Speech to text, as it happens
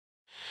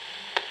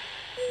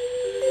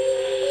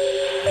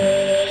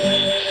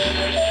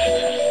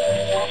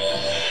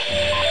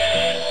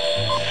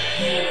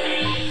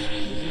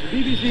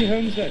Sie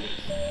hinsetzen.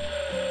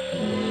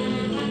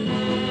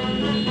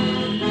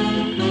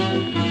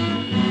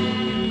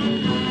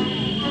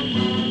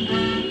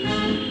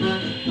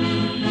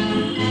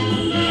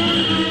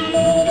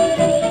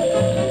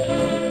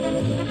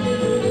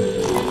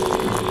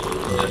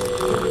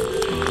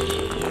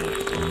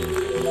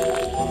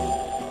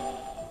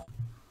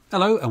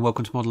 Hello and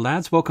welcome to Model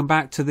Lads. Welcome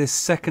back to this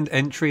second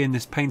entry in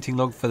this painting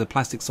log for the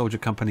Plastic Soldier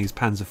Company's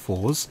Panzer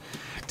IVs.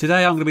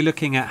 Today I'm going to be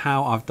looking at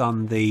how I've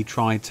done the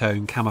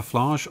tri-tone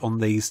camouflage on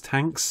these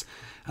tanks.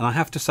 And I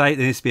have to say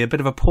there needs to be a bit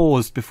of a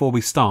pause before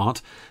we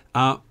start.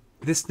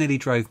 This nearly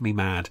drove me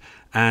mad,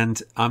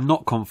 and I'm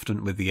not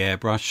confident with the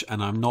airbrush,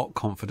 and I'm not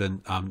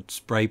confident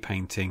spray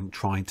painting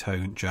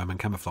tri-tone German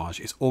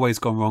camouflage. It's always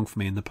gone wrong for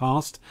me in the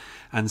past,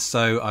 and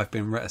so I've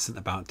been reticent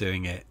about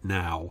doing it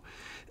now.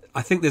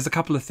 I think there's a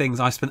couple of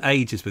things. I spent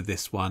ages with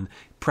this one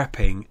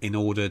prepping in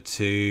order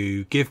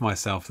to give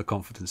myself the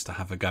confidence to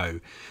have a go.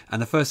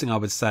 And the first thing I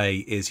would say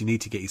is you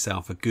need to get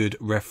yourself a good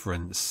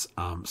reference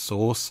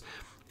source.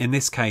 In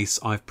this case,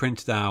 I've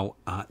printed out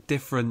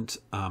different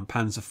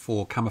Panzer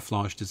IV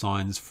camouflage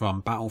designs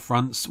from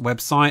Battlefront's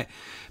website,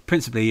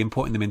 principally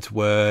importing them into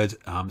Word,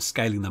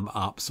 scaling them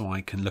up so I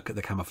can look at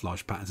the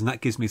camouflage patterns, and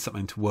that gives me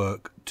something to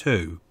work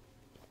to.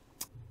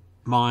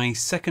 My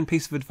second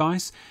piece of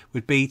advice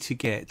would be to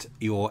get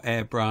your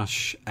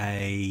airbrush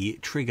a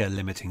trigger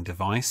limiting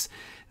device.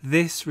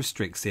 This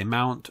restricts the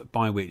amount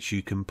by which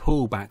you can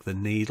pull back the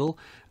needle,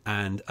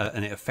 and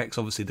it affects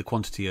obviously the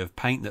quantity of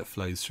paint that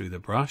flows through the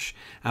brush.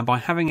 And by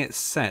having it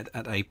set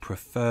at a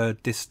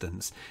preferred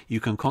distance, you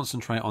can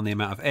concentrate on the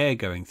amount of air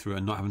going through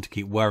and not having to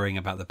keep worrying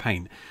about the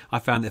paint. I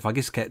found that if I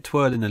just kept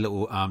twirling a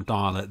little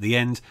dial at the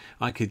end,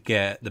 I could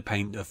get the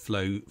paint to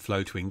flow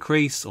to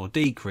increase or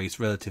decrease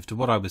relative to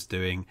what I was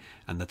doing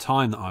and the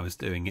time that I was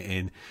doing it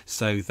in,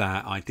 so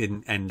that I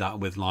didn't end up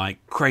with like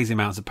crazy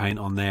amounts of paint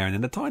on there and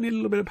then a tiny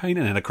little bit of paint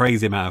and then a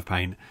crazy amount of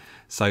paint.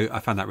 So I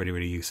found that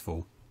really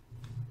useful.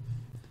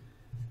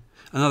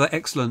 Another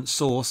excellent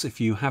source, if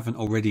you haven't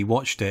already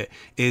watched it,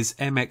 is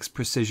MX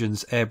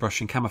Precision's Airbrush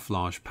and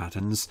Camouflage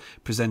Patterns,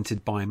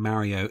 presented by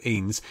Mario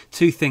Eanes.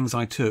 Two things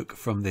I took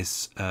from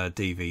this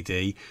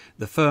DVD.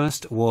 The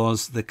first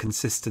was the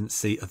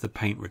consistency of the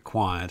paint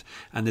required,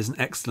 and there's an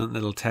excellent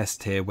little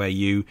test here where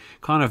you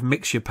kind of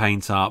mix your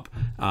paint up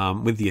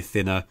with your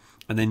thinner,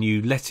 and then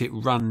you let it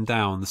run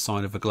down the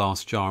side of a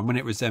glass jar, and when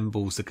it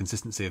resembles the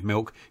consistency of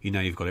milk, you know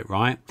you've got it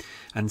right.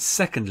 And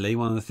secondly,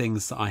 one of the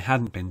things that I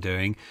hadn't been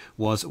doing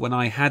was when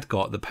I had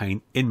got the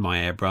paint in my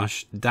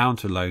airbrush down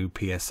to low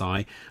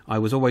PSI, I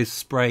was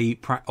always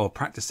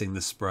practicing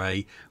the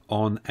spray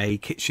on a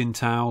kitchen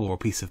towel or a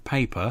piece of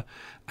paper,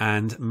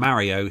 and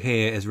Mario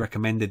here has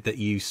recommended that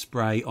you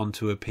spray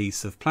onto a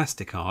piece of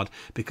plastic card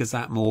because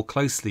that more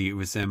closely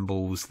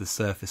resembles the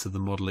surface of the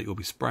model that you'll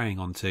be spraying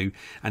onto,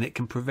 and it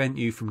can prevent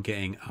you from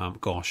getting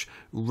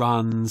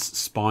runs,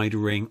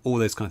 spidering, all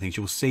those kind of things.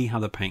 You'll see how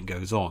the paint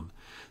goes on.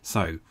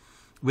 So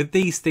with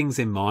these things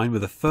in mind,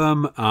 with a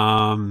firm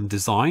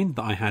design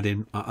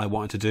that I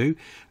wanted to do,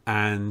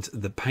 and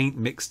the paint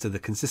mixed to the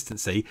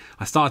consistency,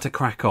 I started to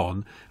crack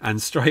on,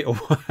 and straight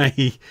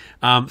away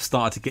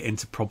started to get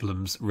into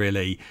problems,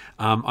 really.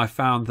 I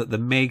found that the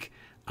MIG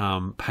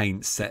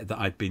paint set that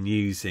I'd been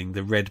using,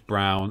 the red,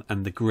 brown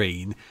and the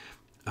green,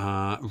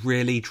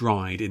 really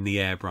dried in the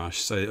airbrush.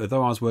 So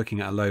although I was working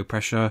at a low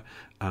pressure,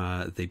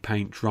 the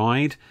paint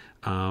dried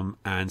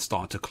and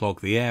started to clog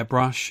the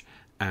airbrush,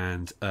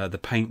 and the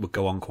paint would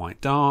go on quite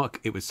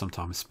dark. It would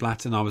sometimes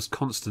splatter, and I was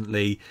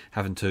constantly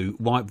having to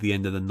wipe the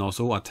end of the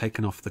nozzle. I'd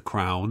taken off the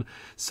crown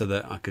so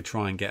that I could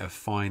try and get a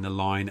finer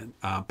line,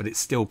 but it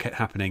still kept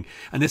happening.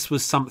 And this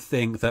was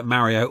something that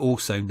Mario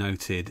also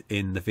noted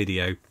in the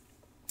video,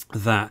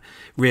 that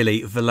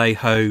really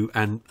Vallejo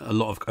and a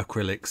lot of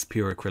acrylics,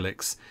 pure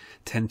acrylics,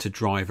 tend to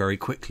dry very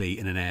quickly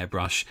in an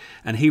airbrush,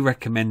 and he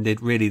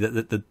recommended really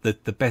that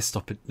the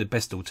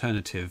best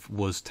alternative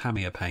was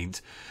Tamiya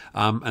paint.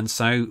 And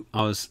so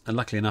I was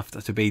lucky enough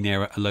to be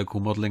near a local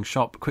modelling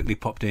shop, quickly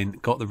popped in,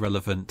 got the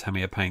relevant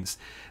Tamiya paints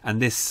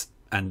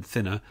and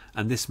thinner,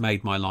 and this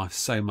made my life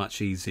so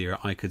much easier.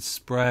 I could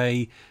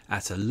spray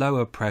at a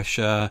lower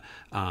pressure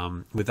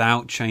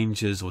without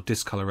changes or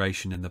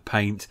discoloration in the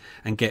paint,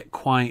 and get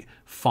quite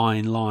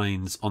fine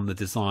lines on the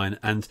design.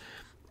 And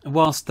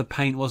whilst the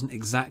paint wasn't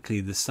exactly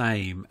the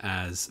same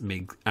as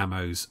MIG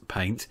Ammo's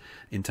paint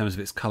in terms of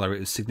its colour, it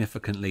was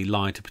significantly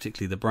lighter,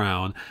 particularly the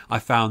brown. I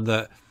found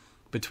that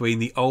between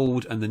the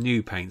old and the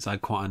new paints, I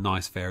had quite a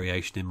nice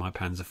variation in my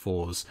Panzer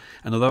IVs.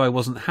 And although I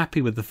wasn't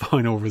happy with the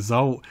final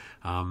result,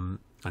 I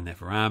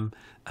never am,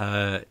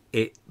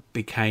 it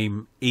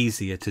became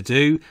easier to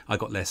do. I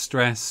got less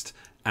stressed,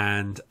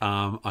 and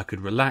I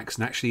could relax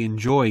and actually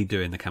enjoy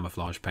doing the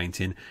camouflage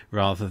painting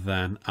rather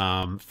than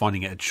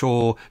finding it a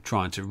chore,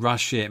 trying to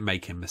rush it,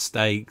 making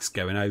mistakes,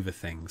 going over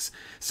things.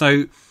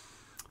 So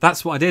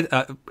that's what I did.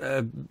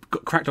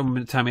 Got cracked on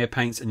with Tamiya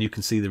paints, and you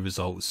can see the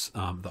results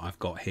that I've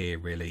got here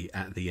really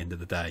at the end of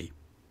the day.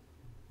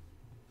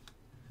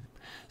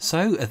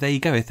 So there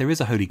you go. If there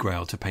is a holy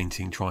grail to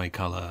painting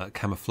tricolour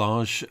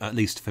camouflage, at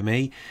least for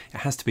me, it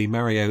has to be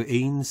Mario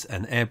Eanes,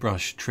 an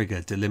airbrush trigger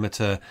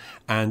delimiter,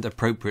 and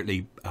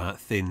appropriately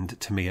thinned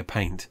Tamiya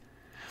paint.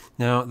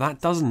 Now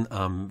that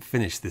doesn't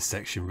finish this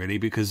section really,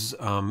 because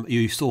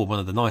you saw one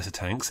of the nicer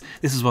tanks.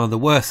 This is one of the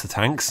worst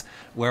tanks,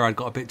 where I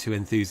got a bit too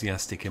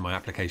enthusiastic in my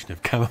application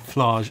of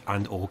camouflage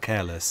and or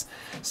careless.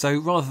 So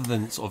rather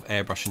than sort of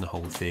airbrushing the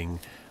whole thing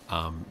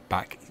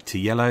back to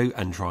yellow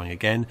and trying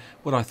again,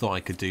 what I thought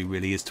I could do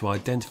really is to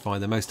identify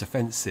the most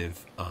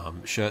offensive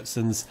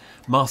shirtsons,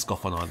 mask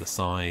off on either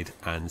side,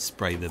 and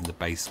spray them the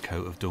base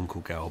coat of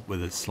Dunkelgelb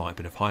with a slight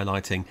bit of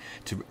highlighting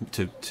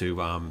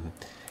to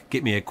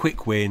get me a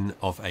quick win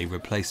of a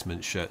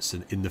replacement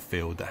shirtson in the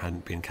field that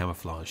hadn't been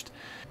camouflaged.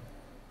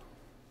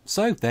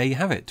 So there you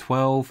have it,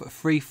 12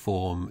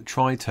 freeform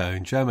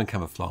tritone German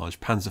camouflage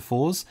Panzer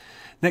IVs.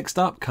 Next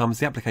up comes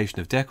the application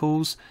of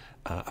decals,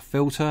 a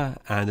filter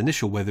and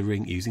initial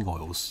weathering using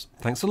oils.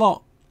 Thanks a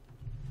lot.